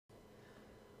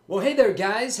Well, hey there,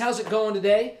 guys. How's it going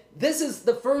today? This is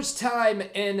the first time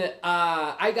in,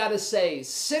 I gotta say,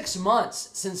 6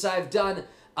 months since I've done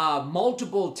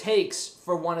multiple takes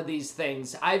for one of these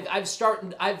things. I've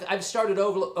started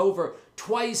over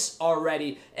twice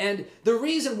already, and the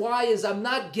reason why is I'm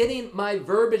not getting my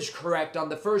verbiage correct on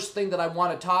the first thing that I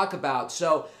want to talk about.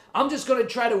 So I'm just going to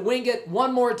try to wing it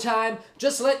one more time.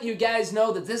 Just let you guys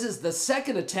know that this is the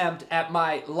second attempt at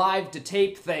my live to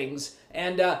tape things.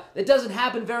 And it doesn't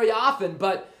happen very often,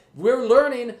 but we're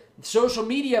learning. Social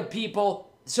media people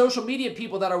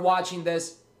that are watching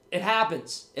this, it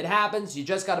happens. It happens. You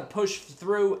just got to push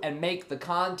through and make the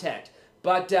content.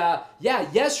 But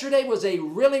yeah, yesterday was a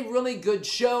really, really good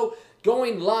show.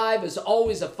 Going live is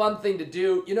always a fun thing to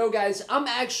do. You know, guys, I'm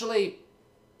actually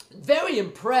very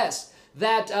impressed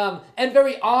that, and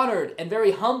very honored and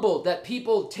very humbled that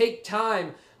people take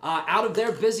time out of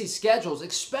their busy schedules,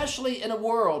 especially in a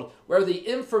world where the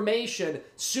information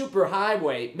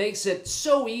superhighway makes it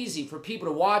so easy for people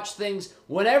to watch things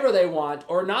whenever they want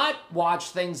or not watch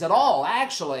things at all,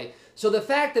 actually. So the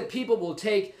fact that people will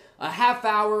take a half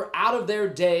hour out of their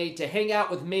day to hang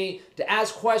out with me, to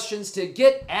ask questions, to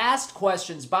get asked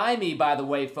questions by me, by the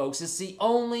way, folks. It's the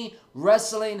only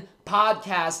wrestling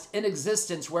podcast in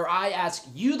existence where I ask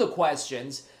you the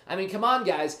questions. I mean, come on,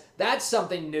 guys. That's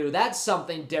something new. That's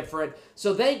something different.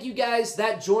 So thank you guys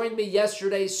that joined me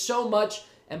yesterday so much.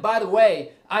 And by the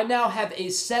way, I now have a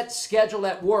set schedule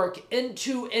at work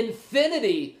into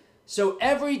infinity. So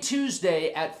every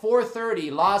Tuesday at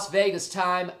 4:30 Las Vegas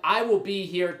time, I will be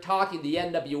here talking the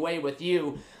NWA with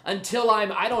you until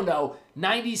I'm, I don't know,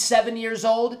 97 years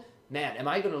old. Man, am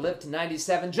I going to live to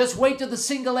 97? Just wait till the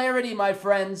singularity, my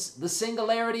friends. The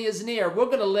singularity is near. We're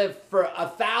going to live for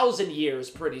 1,000 years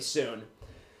pretty soon.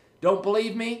 Don't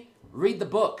believe me? Read the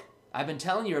book. I've been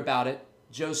telling you about it.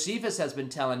 Josephus has been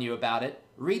telling you about it.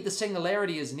 Read The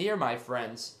Singularity is Near, my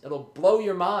friends. It'll blow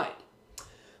your mind.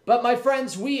 But my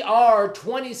friends, we are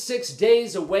 26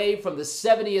 days away from the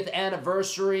 70th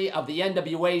anniversary of the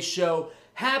NWA show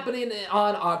happening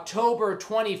on October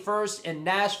 21st in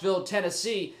Nashville,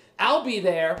 Tennessee. I'll be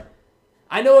there.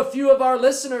 I know a few of our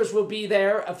listeners will be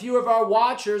there. A few of our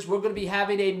watchers. We're going to be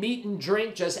having a meet and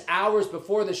drink just hours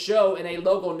before the show in a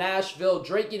local Nashville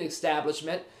drinking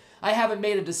establishment. I haven't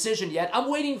made a decision yet. I'm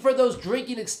waiting for those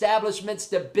drinking establishments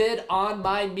to bid on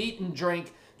my meet and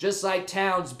drink, just like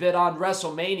towns bid on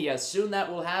WrestleMania. Soon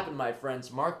that will happen, my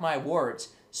friends. Mark my words.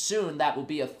 Soon that will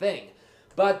be a thing.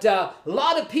 But a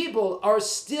lot of people are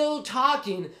still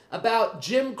talking about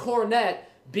Jim Cornette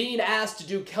being asked to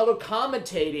do color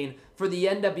commentating for the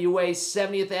NWA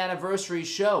 70th anniversary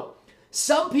show.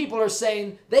 Some people are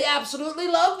saying they absolutely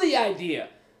love the idea.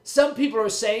 Some people are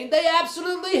saying they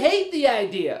absolutely hate the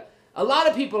idea. A lot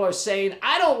of people are saying,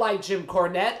 I don't like Jim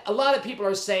Cornette. A lot of people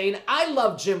are saying, I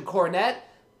love Jim Cornette.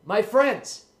 My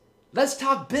friends, let's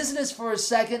talk business for a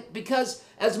second, because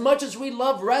as much as we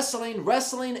love wrestling,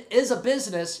 wrestling is a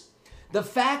business. The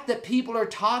fact that people are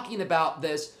talking about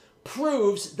this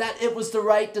proves that it was the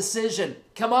right decision.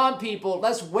 Come on, people.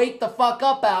 Let's wake the fuck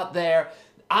up out there.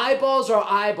 Eyeballs are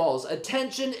eyeballs.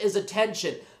 Attention is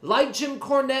attention. Like Jim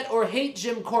Cornette or hate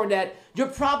Jim Cornette, you're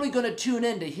probably going to tune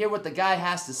in to hear what the guy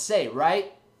has to say,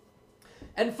 right?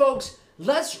 And folks,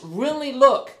 let's really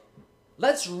look.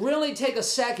 Let's really take a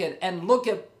second and look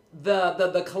at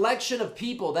the collection of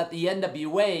people that the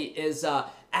NWA is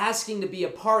asking to be a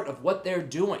part of what they're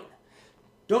doing.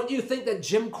 Don't you think that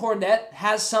Jim Cornette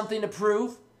has something to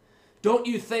prove? Don't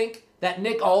you think that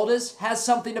Nick Aldis has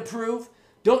something to prove?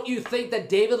 Don't you think that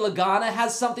David Lagana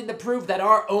has something to prove? That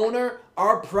our owner,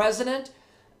 our president,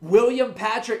 William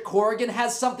Patrick Corgan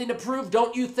has something to prove?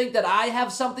 Don't you think that I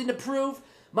have something to prove?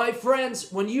 My friends,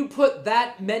 when you put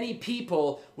that many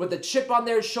people with a chip on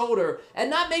their shoulder, and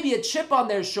not maybe a chip on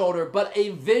their shoulder, but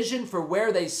a vision for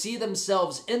where they see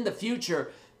themselves in the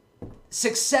future,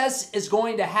 success is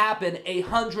going to happen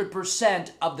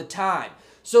 100% of the time.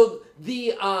 So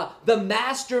the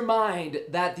mastermind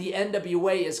that the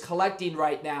NWA is collecting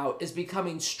right now is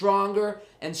becoming stronger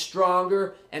and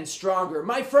stronger and stronger.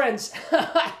 My friends,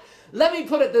 let me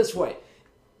put it this way.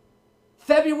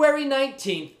 February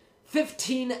 19th,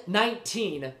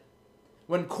 1519,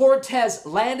 when Cortez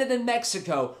landed in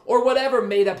Mexico, or whatever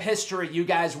made-up history you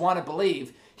guys want to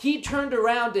believe, he turned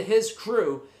around to his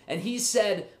crew and he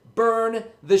said, burn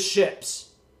the ships.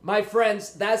 My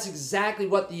friends, that's exactly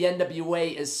what the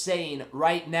NWA is saying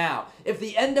right now. If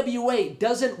the NWA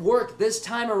doesn't work this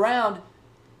time around,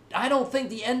 I don't think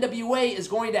the NWA is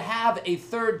going to have a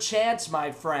third chance,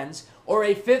 my friends, or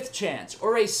a fifth chance,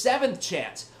 or a seventh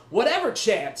chance. Whatever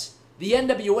chance, the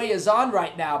NWA is on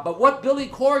right now. But what Billy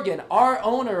Corgan, our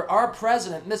owner, our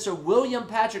president, Mr. William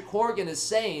Patrick Corgan is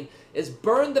saying is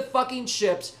burn the fucking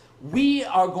ships. We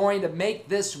are going to make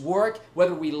this work,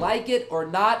 whether we like it or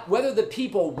not, whether the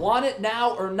people want it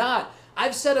now or not.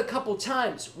 I've said a couple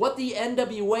times, what the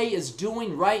NWA is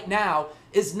doing right now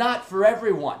is not for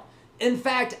everyone. In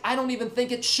fact, I don't even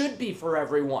think it should be for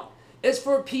everyone. It's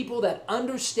for people that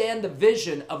understand the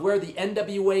vision of where the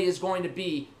NWA is going to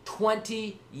be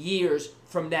 20 years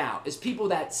from now. It's people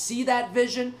that see that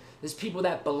vision, it's people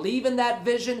that believe in that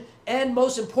vision, and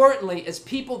most importantly, it's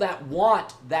people that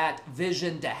want that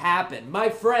vision to happen. My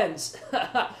friends,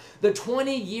 the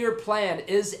 20-year plan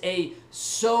is a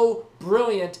so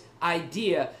brilliant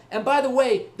idea. And by the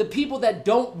way, the people that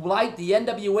don't like the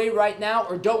NWA right now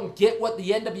or don't get what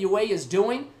the NWA is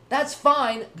doing, that's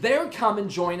fine. They'll come and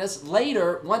join us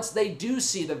later once they do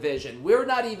see the vision. We're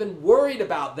not even worried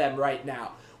about them right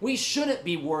now. We shouldn't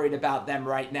be worried about them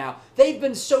right now. They've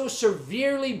been so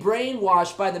severely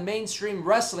brainwashed by the mainstream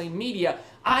wrestling media.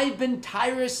 I've been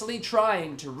tirelessly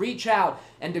trying to reach out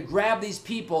and to grab these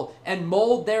people and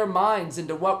mold their minds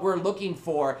into what we're looking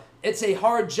for. It's a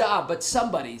hard job, but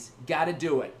somebody's got to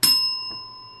do it.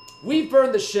 We've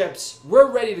burned the ships. We're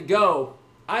ready to go.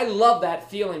 I love that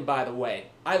feeling, by the way.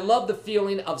 I love the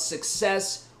feeling of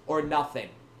success or nothing.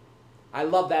 I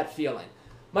love that feeling.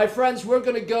 My friends, we're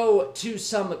going to go to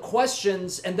some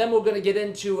questions, and then we're going to get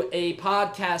into a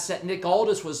podcast that Nick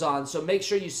Aldis was on, so make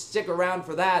sure you stick around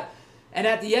for that. And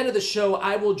at the end of the show,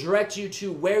 I will direct you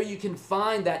to where you can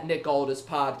find that Nick Aldis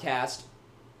podcast.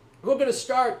 We're going to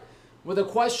start with a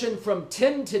question from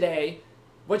Tim today.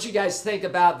 What you guys think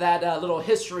about that little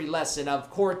history lesson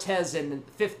of Cortez in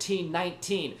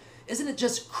 1519? Isn't it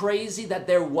just crazy that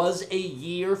there was a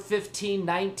year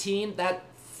 1519? That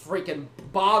freaking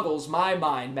boggles my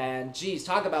mind, man. Jeez,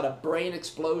 talk about a brain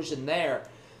explosion there.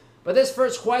 But this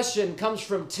first question comes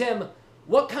from Tim.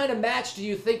 What kind of match do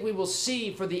you think we will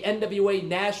see for the NWA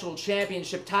National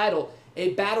Championship title?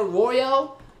 A battle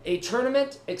royale, a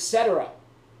tournament, etc.?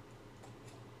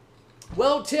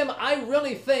 Well, Tim, I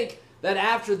really think that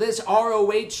after this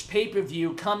ROH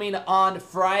pay-per-view coming on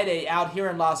Friday out here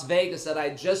in Las Vegas that I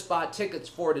just bought tickets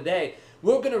for today,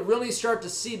 we're going to really start to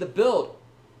see the build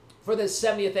for this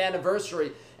 70th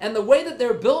anniversary. And the way that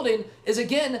they're building is,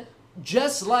 again,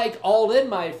 just like All In,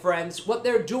 my friends. What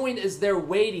they're doing is they're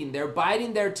waiting. They're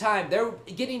biding their time. They're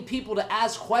getting people to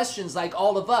ask questions like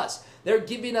all of us. They're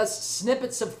giving us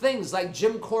snippets of things like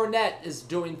Jim Cornette is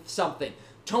doing something.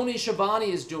 Tony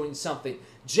Schiavone is doing something.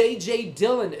 J.J.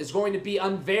 Dillon is going to be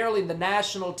unveiling the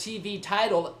national TV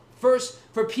title first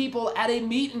for people at a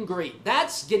meet and greet.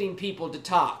 That's getting people to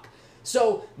talk.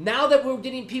 So now that we're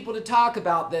getting people to talk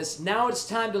about this, now it's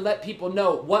time to let people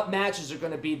know what matches are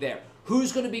going to be there.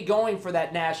 Who's going to be going for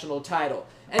that national title?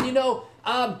 And you know,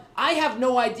 I have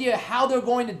no idea how they're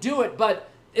going to do it, but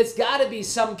it's got to be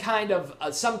some kind of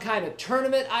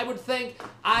tournament, I would think.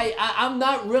 I'm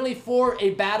not really for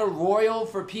a battle royal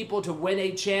for people to win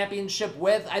a championship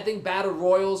with. I think battle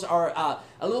royals are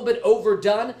a little bit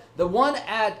overdone. The one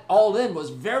at All In was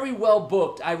very well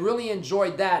booked. I really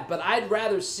enjoyed that, but I'd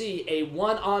rather see a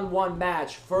one-on-one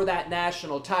match for that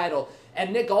national title.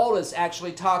 And Nick Aldis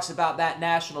actually talks about that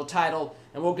national title,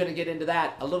 and we're going to get into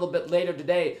that a little bit later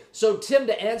today. So, Tim,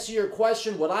 to answer your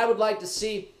question, what I would like to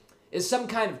see is some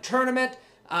kind of tournament,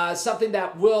 something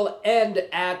that will end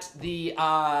at the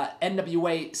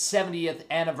NWA 70th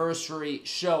anniversary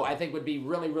show. I think would be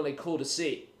really, really cool to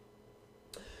see.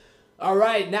 All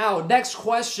right, now, next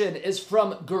question is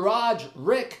from Garage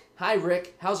Rick. Hi,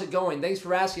 Rick. How's it going? Thanks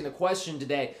for asking a question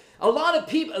today. A lot of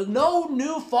people, no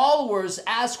new followers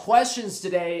ask questions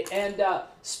today. And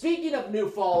speaking of new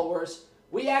followers,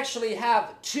 we actually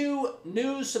have 2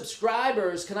 new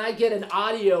subscribers. Can I get an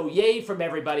audio yay from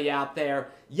everybody out there?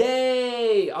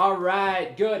 Yay! All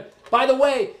right, good. By the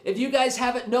way, if you guys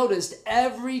haven't noticed,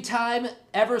 every time,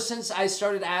 ever since I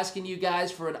started asking you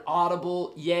guys for an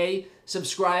audible yay,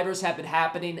 subscribers have been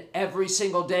happening every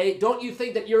single day. Don't you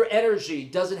think that your energy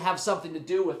doesn't have something to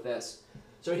do with this?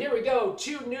 So here we go.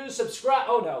 2 new subscribers.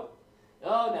 Oh, no.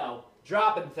 Oh, no.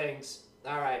 Dropping things.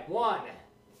 All right,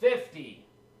 150.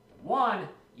 1.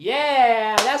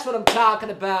 Yeah, that's what I'm talking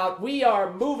about. We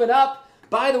are moving up.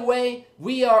 By the way,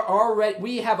 we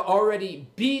have already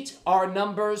beat our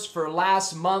numbers for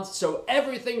last month, so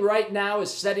everything right now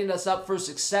is setting us up for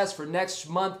success for next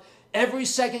month. Every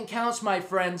second counts, my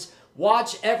friends.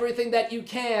 Watch everything that you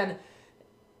can.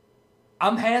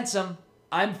 I'm handsome.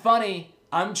 I'm funny.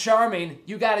 I'm charming.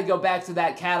 You got to go back to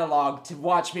that catalog to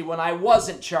watch me when I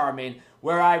wasn't charming,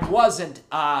 where I wasn't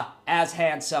as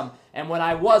handsome. And when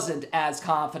I wasn't as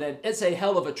confident, it's a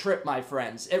hell of a trip, my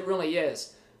friends. It really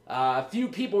is. A few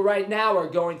people right now are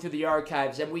going through the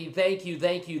archives, and we thank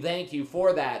you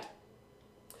for that.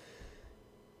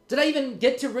 Did I even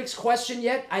get to Rick's question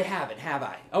yet? I haven't, have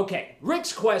I? Okay,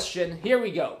 Rick's question, here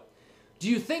we go. Do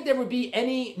you think there would be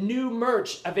any new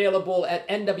merch available at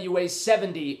NWA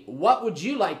 70? What would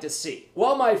you like to see?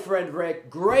 Well, my friend Rick,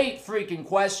 great freaking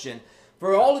question.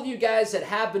 For all of you guys that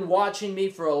have been watching me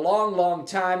for a long, long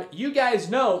time, you guys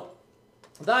know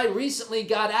that I recently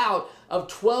got out of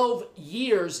 12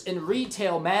 years in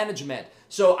retail management.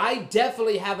 So I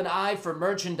definitely have an eye for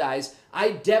merchandise.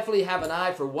 I definitely have an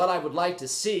eye for what I would like to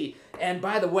see. And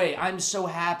by the way, I'm so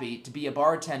happy to be a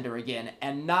bartender again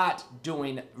and not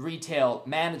doing retail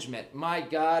management. My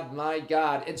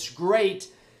God, it's great.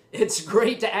 It's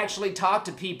great to actually talk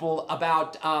to people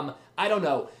about, I don't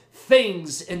know,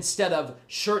 things instead of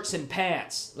shirts and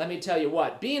pants. Let me tell you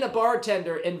what, being a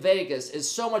bartender in Vegas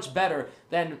is so much better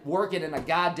than working in a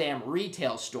goddamn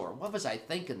retail store. What was I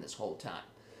thinking this whole time?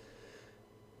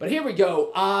 But here we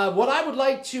go. What I would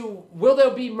like to, will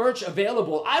there be merch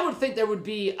available? I would think there would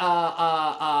be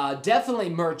definitely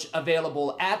merch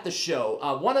available at the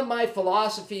show. One of my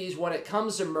philosophies when it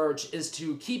comes to merch is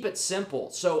to keep it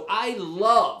simple. So I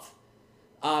love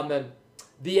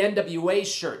the NWA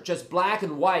shirt, just black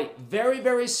and white. Very,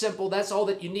 very simple. That's all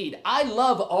that you need. I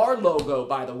love our logo,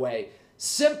 by the way.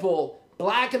 Simple,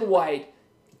 black and white,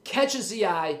 catches the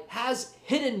eye, has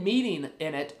hidden meaning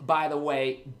in it, by the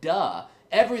way. Duh.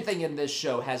 Everything in this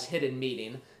show has hidden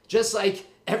meaning, just like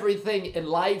everything in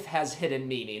life has hidden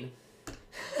meaning.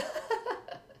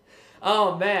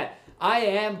 Oh man, I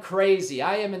am crazy.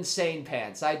 I am insane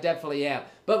pants. I definitely am.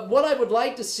 But what I would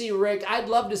like to see, Rick, I'd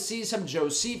love to see some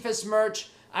Josephus merch.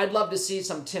 I'd love to see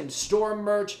some Tim Storm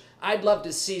merch. I'd love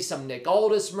to see some Nick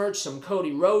Aldis merch, some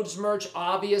Cody Rhodes merch,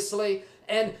 obviously.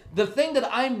 And the thing that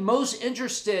I'm most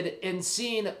interested in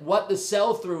seeing what the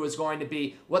sell-through is going to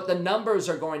be, what the numbers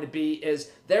are going to be,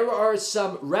 is there are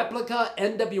some replica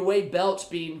NWA belts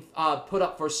being put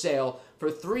up for sale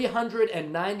for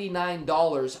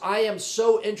 $399. I am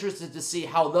so interested to see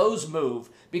how those move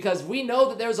because we know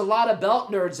that there's a lot of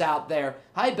belt nerds out there.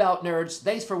 Hi, belt nerds.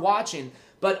 Thanks for watching.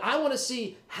 But I want to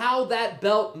see how that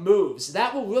belt moves.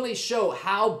 That will really show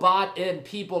how bought in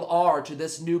people are to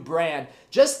this new brand.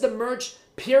 Just the merch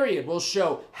period will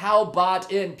show how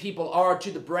bought in people are to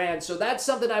the brand. So that's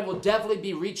something I will definitely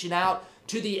be reaching out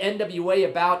to the NWA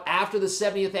about after the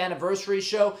 70th anniversary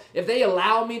show. If they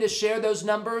allow me to share those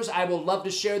numbers, I will love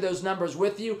to share those numbers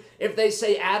with you. If they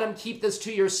say, Adam, keep this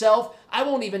to yourself, I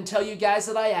won't even tell you guys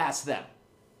that I asked them.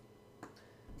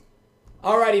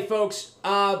 Alrighty, folks.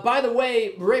 By the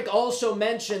way, Rick also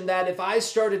mentioned that if I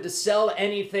started to sell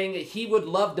anything, he would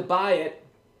love to buy it.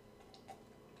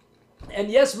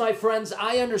 And yes, my friends,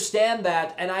 I understand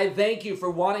that, and I thank you for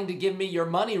wanting to give me your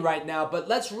money right now, but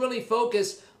let's really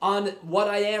focus on what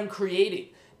I am creating.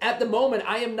 At the moment,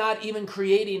 I am not even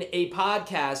creating a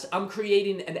podcast. I'm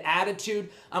creating an attitude.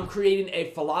 I'm creating a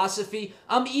philosophy.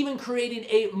 I'm even creating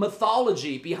a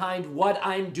mythology behind what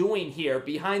I'm doing here,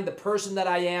 behind the person that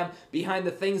I am, behind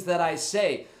the things that I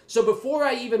say. So before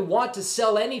I even want to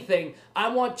sell anything, I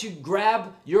want to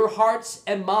grab your hearts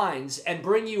and minds and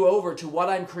bring you over to what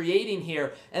I'm creating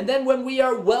here. And then when we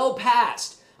are well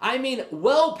past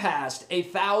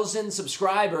 1,000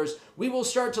 subscribers, we will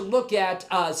start to look at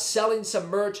selling some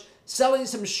merch, selling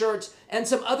some shirts, and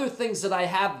some other things that I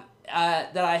have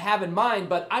in mind.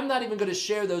 But I'm not even going to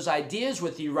share those ideas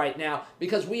with you right now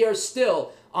because we are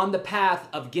still on the path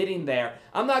of getting there.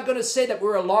 I'm not going to say that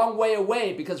we're a long way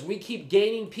away because we keep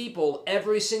gaining people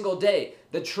every single day.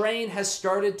 The train has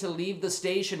started to leave the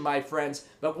station, my friends,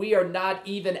 but we are not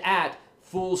even at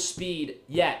full speed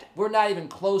yet. We're not even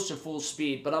close to full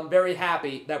speed, but I'm very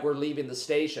happy that we're leaving the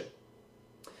station.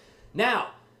 Now,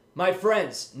 my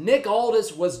friends, Nick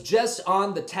Aldis was just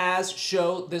on the Taz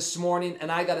show this morning, and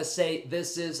I gotta say,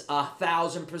 this is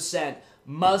 1,000%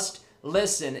 must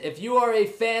listen. If you are a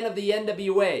fan of the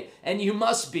NWA, and you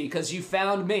must be because you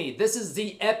found me, this is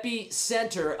the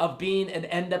epicenter of being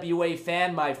an NWA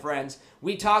fan, my friends.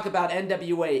 We talk about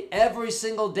NWA every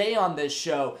single day on this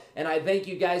show, and I thank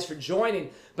you guys for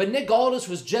joining. But Nick Aldis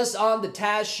was just on the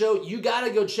Taz show. You gotta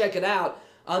go check it out.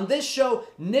 On this show,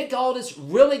 Nick Aldis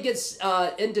really gets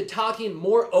into talking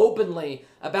more openly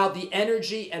about the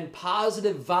energy and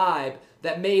positive vibe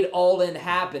that made All In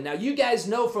happen. Now, you guys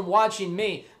know from watching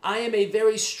me, I am a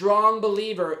very strong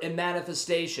believer in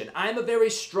manifestation. I'm a very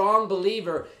strong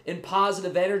believer in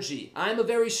positive energy. I'm a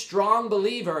very strong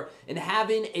believer in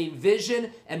having a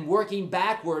vision and working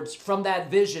backwards from that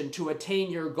vision to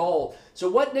attain your goal. So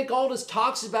what Nick Aldis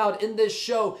talks about in this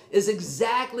show is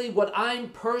exactly what I'm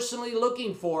personally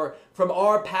looking for from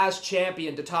our past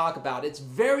champion to talk about. It's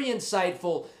very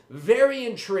insightful, very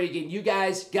intriguing. You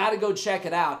guys got to go check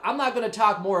it out. I'm not going to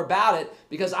talk more about it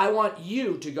because I want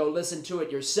you to go listen to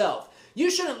it yourself.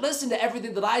 You shouldn't listen to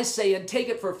everything that I say and take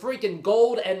it for freaking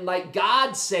gold and like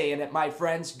God saying it, my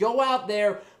friends. Go out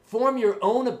there, form your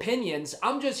own opinions.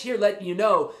 I'm just here letting you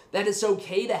know that it's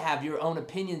okay to have your own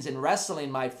opinions in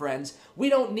wrestling, my friends. We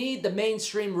don't need the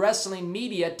mainstream wrestling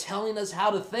media telling us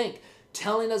how to think,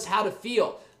 telling us how to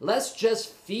feel. Let's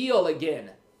just feel again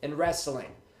in wrestling.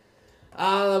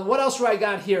 What else do I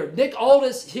got here? Nick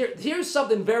Aldis, here's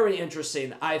something very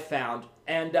interesting I found.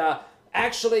 And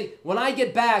actually, when I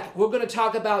get back, we're going to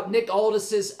talk about Nick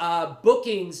Aldis's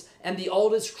bookings and the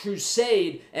Aldis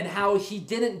Crusade and how he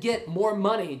didn't get more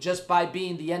money just by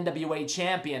being the NWA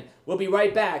champion. We'll be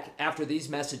right back after these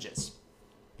messages.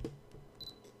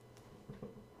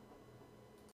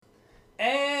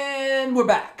 And we're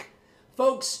back.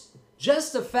 Folks,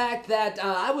 just the fact that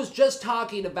I was just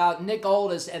talking about Nick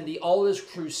Aldis and the Aldis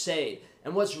Crusade.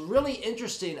 And what's really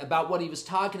interesting about what he was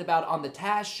talking about on the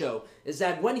Taz show is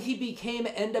that when he became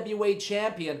NWA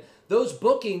champion, those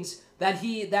bookings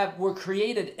that were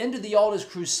created into the Aldis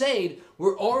Crusade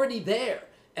were already there.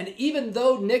 And even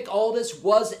though Nick Aldis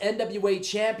was NWA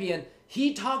champion,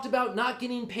 he talked about not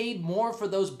getting paid more for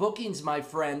those bookings, my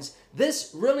friends.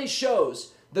 This really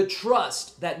shows the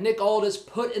trust that Nick Aldis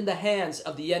put in the hands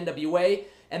of the NWA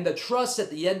and the trust that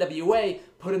the NWA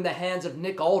put in the hands of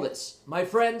Nick Aldis. My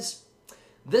friends,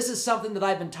 this is something that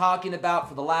I've been talking about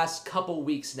for the last couple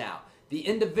weeks now. The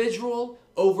individual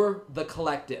over the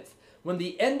collective. When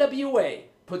the NWA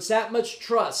puts that much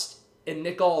trust in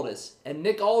Nick Aldis, and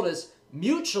Nick Aldis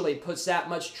mutually puts that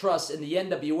much trust in the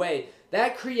NWA,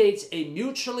 that creates a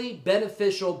mutually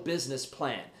beneficial business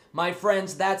plan. My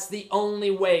friends, that's the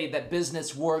only way that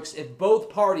business works if both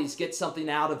parties get something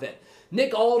out of it.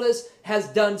 Nick Aldis has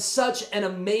done such an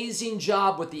amazing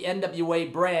job with the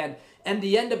NWA brand, and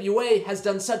the NWA has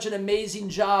done such an amazing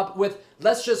job with,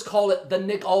 let's just call it the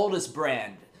Nick Aldis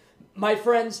brand. My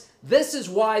friends, this is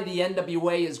why the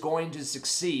NWA is going to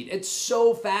succeed. It's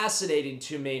so fascinating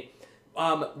to me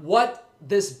what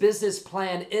this business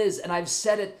plan is, and I've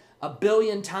said it a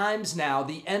billion times now.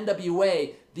 The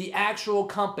NWA, the actual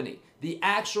company, the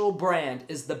actual brand,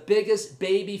 is the biggest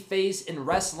baby face in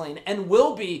wrestling and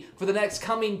will be for the next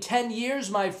coming 10 years,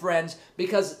 my friends,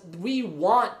 because we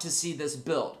want to see this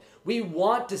build. We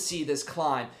want to see this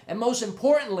climb. And most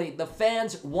importantly, the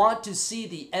fans want to see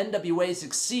the NWA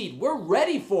succeed. We're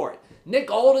ready for it.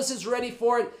 Nick Aldis is ready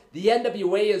for it. The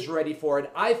NWA is ready for it.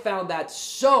 I found that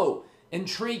so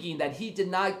intriguing that he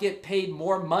did not get paid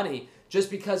more money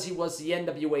just because he was the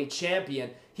NWA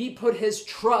champion. He put his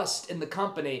trust in the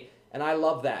company, and I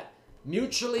love that.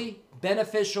 Mutually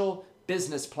beneficial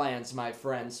business plans, my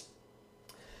friends.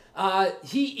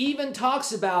 He even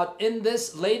talks about in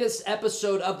this latest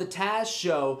episode of the Taz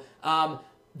show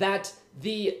that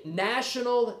the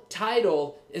national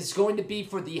title is going to be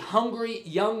for the hungry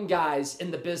young guys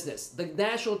in the business. The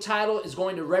national title is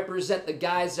going to represent the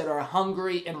guys that are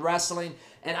hungry in wrestling,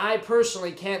 and I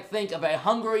personally can't think of a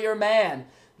hungrier man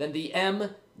than the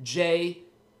MJF.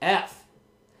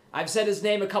 I've said his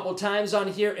name a couple times on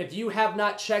here. If you have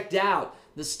not checked out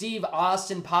the Steve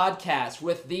Austin podcast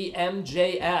with the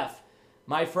MJF,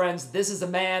 my friends, this is a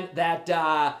man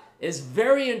that is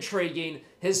very intriguing.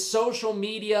 His social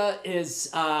media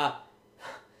is a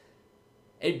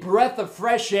breath of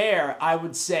fresh air, I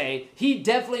would say. He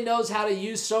definitely knows how to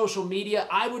use social media.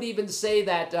 I would even say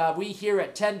that we here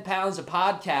at 10 Pounds a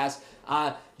Podcast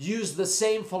use the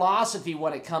same philosophy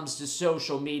when it comes to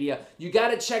social media. You got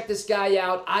to check this guy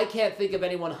out. I can't think of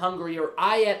anyone hungrier.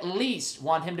 I at least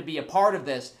want him to be a part of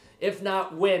this, if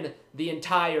not win the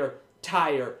entire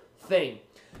thing.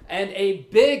 And a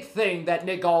big thing that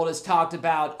Nick Aldis talked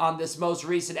about on this most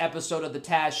recent episode of the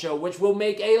Taz show, which will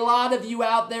make a lot of you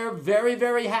out there very,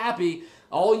 very happy,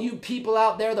 all you people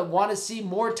out there that want to see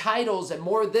more titles and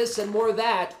more this and more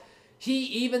that, he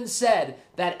even said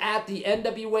that at the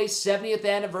NWA 70th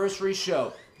anniversary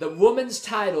show, the women's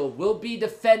title will be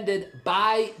defended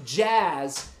by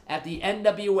Jazz at the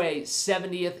NWA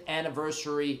 70th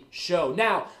anniversary show.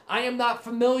 Now, I am not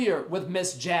familiar with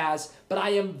Miss Jazz, but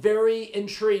I am very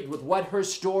intrigued with what her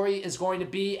story is going to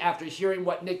be after hearing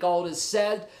what Nick Aldis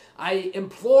said. I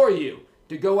implore you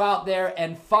to go out there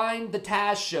and find the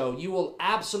Taz Show. You will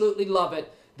absolutely love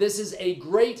it. This is a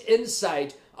great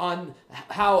insight on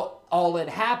how All In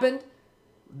happened,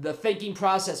 the thinking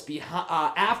process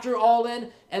after All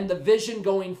In, and the vision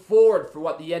going forward for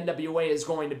what the NWA is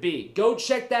going to be. Go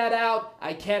check that out.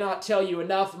 I cannot tell you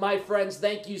enough. My friends,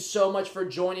 thank you so much for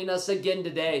joining us again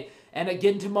today, and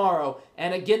again tomorrow,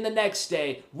 and again the next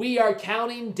day. We are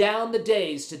counting down the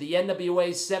days to the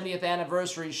NWA's 70th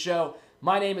anniversary show.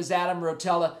 My name is Adam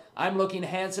Rotella. I'm looking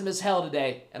handsome as hell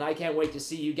today, and I can't wait to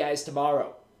see you guys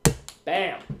tomorrow.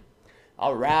 Bam!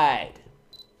 All right.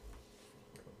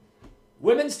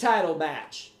 Women's title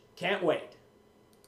match. Can't wait.